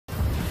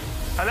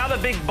Another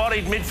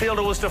big-bodied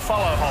midfielder was to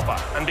follow Hopper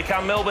and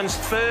become Melbourne's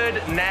third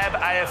NAB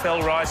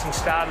AFL Rising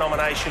Star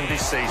nomination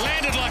this season.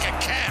 Landed like a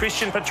cat.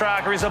 Christian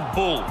Petracca is a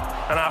bull,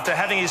 and after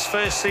having his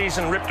first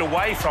season ripped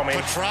away from him...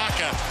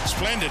 Petracca,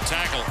 splendid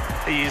tackle.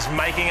 He is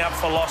making up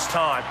for lost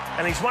time,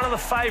 and he's one of the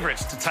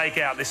favourites to take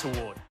out this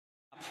award.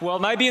 Well,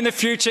 maybe in the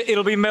future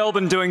it'll be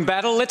Melbourne doing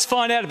battle. Let's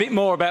find out a bit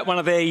more about one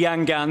of their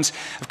young guns.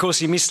 Of course,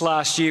 he missed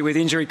last year with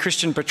injury,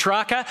 Christian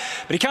Petracca,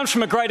 but he comes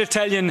from a great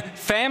Italian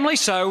family,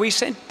 so we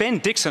sent Ben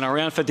Dixon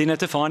around for dinner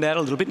to find out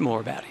a little bit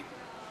more about him.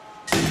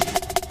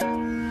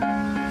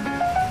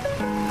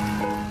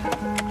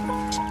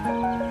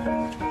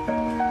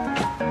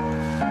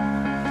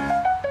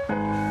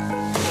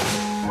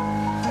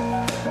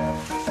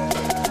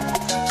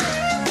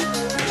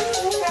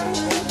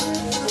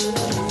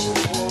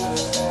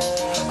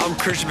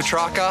 Christian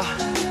Petracca,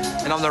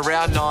 and I'm the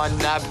round 9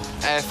 NAB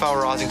AFL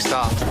Rising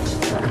Star.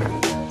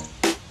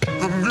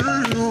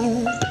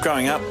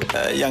 Growing up,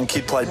 a young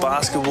kid played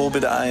basketball, a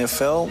bit of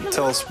AFL.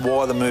 Tell us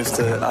why the move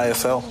to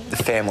AFL. The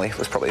family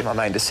was probably my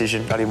main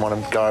decision. I didn't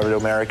want to go over to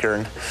America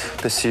and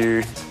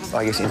pursue,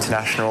 I guess,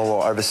 international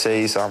or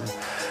overseas. I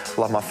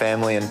love my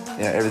family, and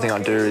everything I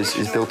do is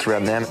built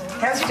around them.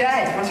 How's your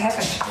day? What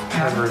happened?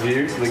 Have a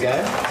review of the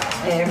game.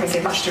 Yeah, was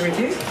there much to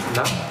review?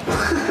 No.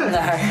 No.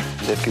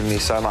 They've given me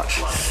so much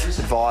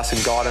advice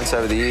and guidance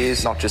over the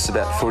years, not just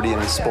about footy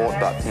and sport,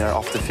 but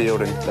off the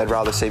field, and they'd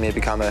rather see me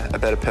become a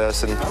better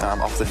person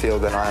off the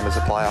field than I am as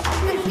a player.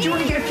 Do you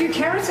want to get a few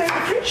carrots out of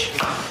the fridge?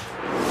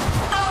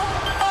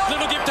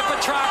 Little gift to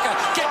Petracca,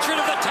 gets rid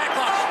of the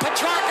tackler.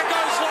 Petracca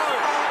goes low.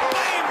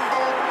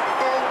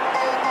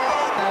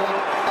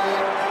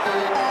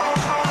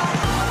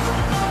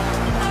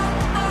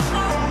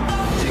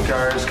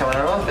 Is coming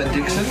off, and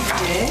Dixon.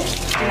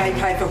 Yeah. You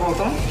played for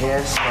Hawthorn?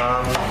 Yes,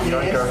 you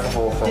don't go for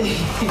Hawthorn.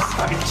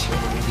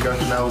 You go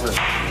to Melbourne.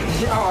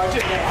 Oh, I do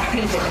now.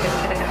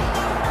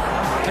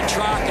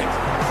 Petracca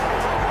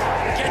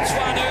gets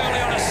one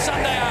early on a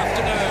Sunday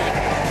afternoon.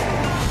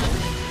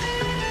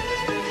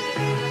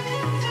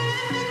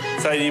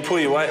 So you pull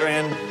your weight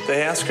around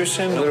the house,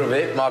 Christian? A little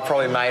bit. My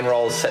probably main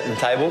role is setting the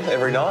table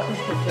every night.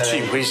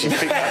 Gee whiz, you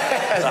picked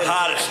the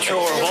hardest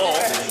chore of all.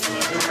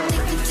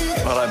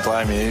 I don't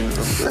blame you.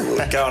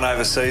 Going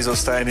overseas or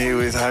staying here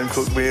with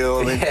home-cooked meal,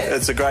 I mean,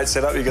 it's a great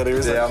setup you got here,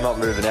 isn't it? Yeah, I'm not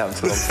moving out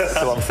until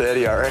I'm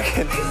 30, I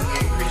reckon.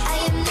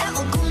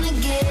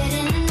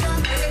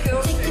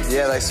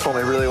 Yeah, they support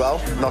me really well.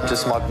 Not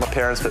just my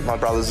parents, but my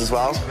brothers as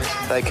well.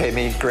 They keep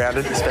me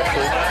grounded,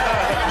 especially.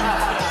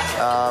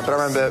 But I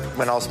remember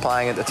when I was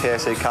playing at the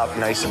TSC Cup,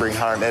 I used to bring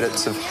home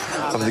edits of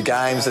the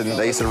games, and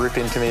they used to rip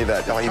into me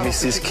about, oh, you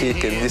missed this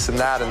kick and this and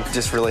that, and it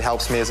just really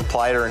helps me as a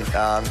player, and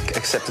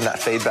accepting that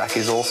feedback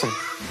is awesome.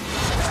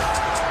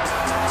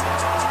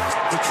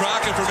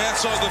 Petracca from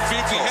outside the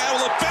 50. How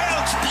will it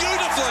bounce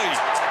beautifully?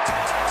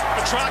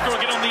 Petracca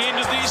will get on the end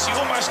of this. He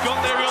almost got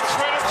there. He'll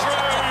thread it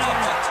through.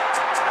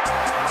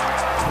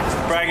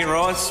 Bragging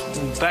rights,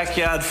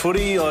 backyard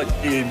footy, like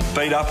you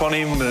beat up on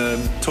him,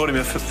 taught him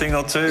a thing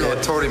or two? Yeah,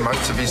 taught him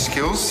most of his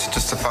skills,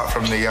 just apart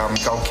from the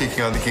goal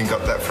kicking. I think he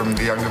got that from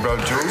the younger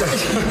brother, Julian.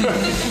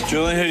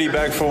 Julian, who did he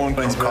bag for on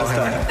his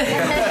birthday?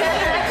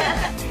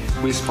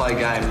 We used to play a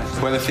game.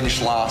 Whoever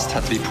finished last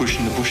had to be pushed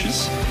in the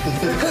bushes.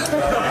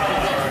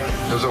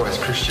 It was always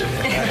Christian.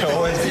 It would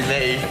always be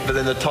me, but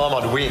then the time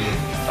I'd win,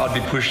 I'd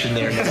be pushed in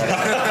there.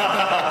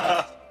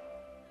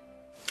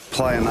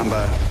 Player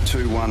number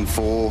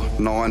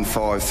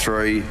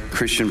 214953,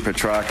 Christian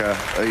Petracca,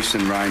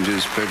 Eastern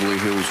Rangers, Beverly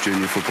Hills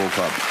Junior Football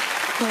Club.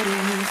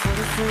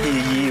 The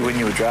year when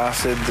you were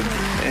drafted, the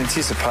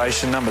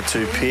anticipation, number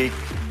 2 pick,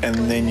 and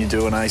then you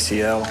do an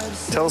ACL.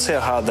 Tell us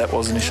how hard that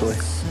was initially.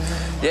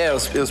 Yeah, it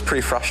was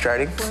pretty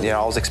frustrating.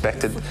 I was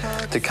expected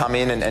to come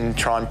in and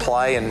try and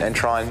play and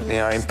try and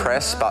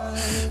impress, but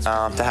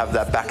to have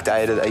that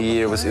backdated a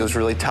year it was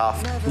really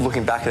tough.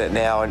 Looking back at it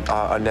now,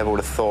 I never would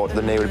have thought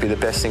the knee would be the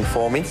best thing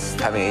for me,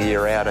 having a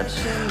year out, and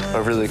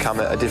I've really become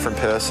a different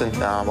person,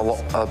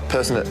 a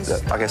person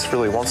that I guess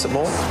really wants it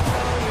more.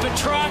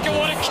 Petracca,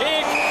 what a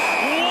kick!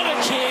 What a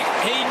kick!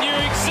 He knew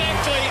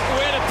exactly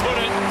where to put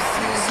it.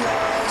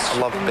 I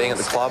love being at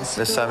the club.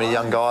 There's so many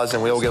young guys,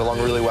 and we all get along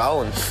really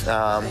well. And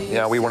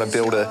we want to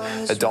build a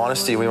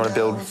dynasty. We want to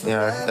build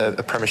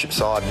a premiership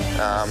side.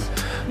 And,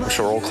 I'm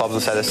sure all clubs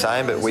will say the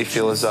same, but we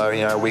feel as though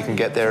we can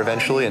get there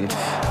eventually. And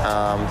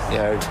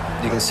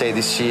you can see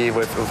this year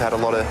we've had a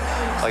lot of,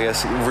 I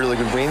guess, really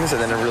good wins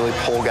and then a really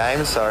poor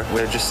game. So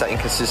we're just that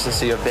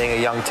inconsistency of being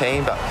a young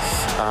team, but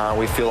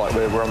we feel like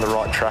we're on the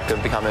right track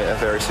of becoming a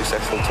very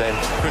successful team.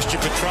 Christian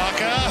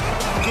Petracca,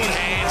 good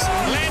hands,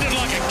 landed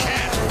like a cat.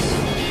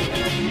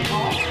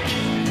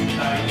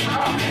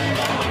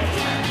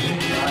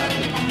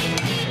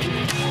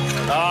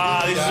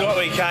 This is what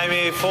we came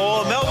here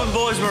for. Melbourne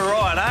boys were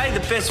right, eh? The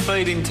best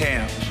feed in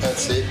town.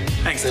 That's it.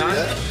 Thanks, Tony.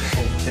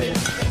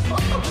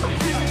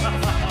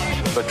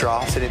 got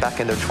drafted back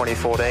into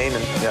 2014,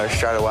 and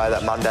straight away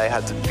that Monday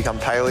had to become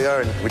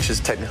paleo, which is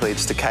technically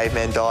just a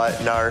caveman diet,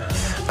 no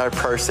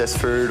processed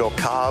food or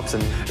carbs,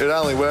 and it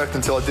only worked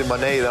until I did my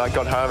knee. Then I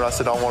got home and I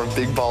said I want a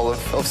big bowl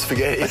of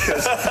spaghetti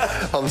because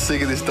I'm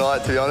sick of this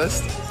diet, to be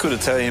honest. Good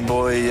Italian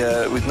boy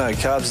with no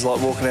carbs is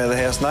like walking out of the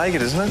house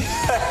naked, isn't it?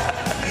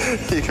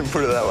 You can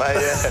put it that way,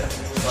 yeah.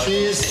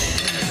 Cheers.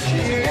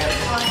 Cheers.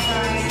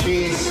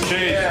 Cheers.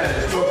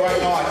 Cheers. Have a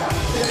great night.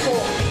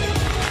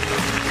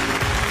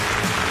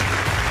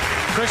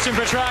 Christian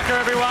Petracca,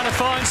 everyone, a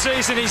fine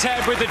season he's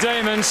had with the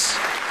Demons.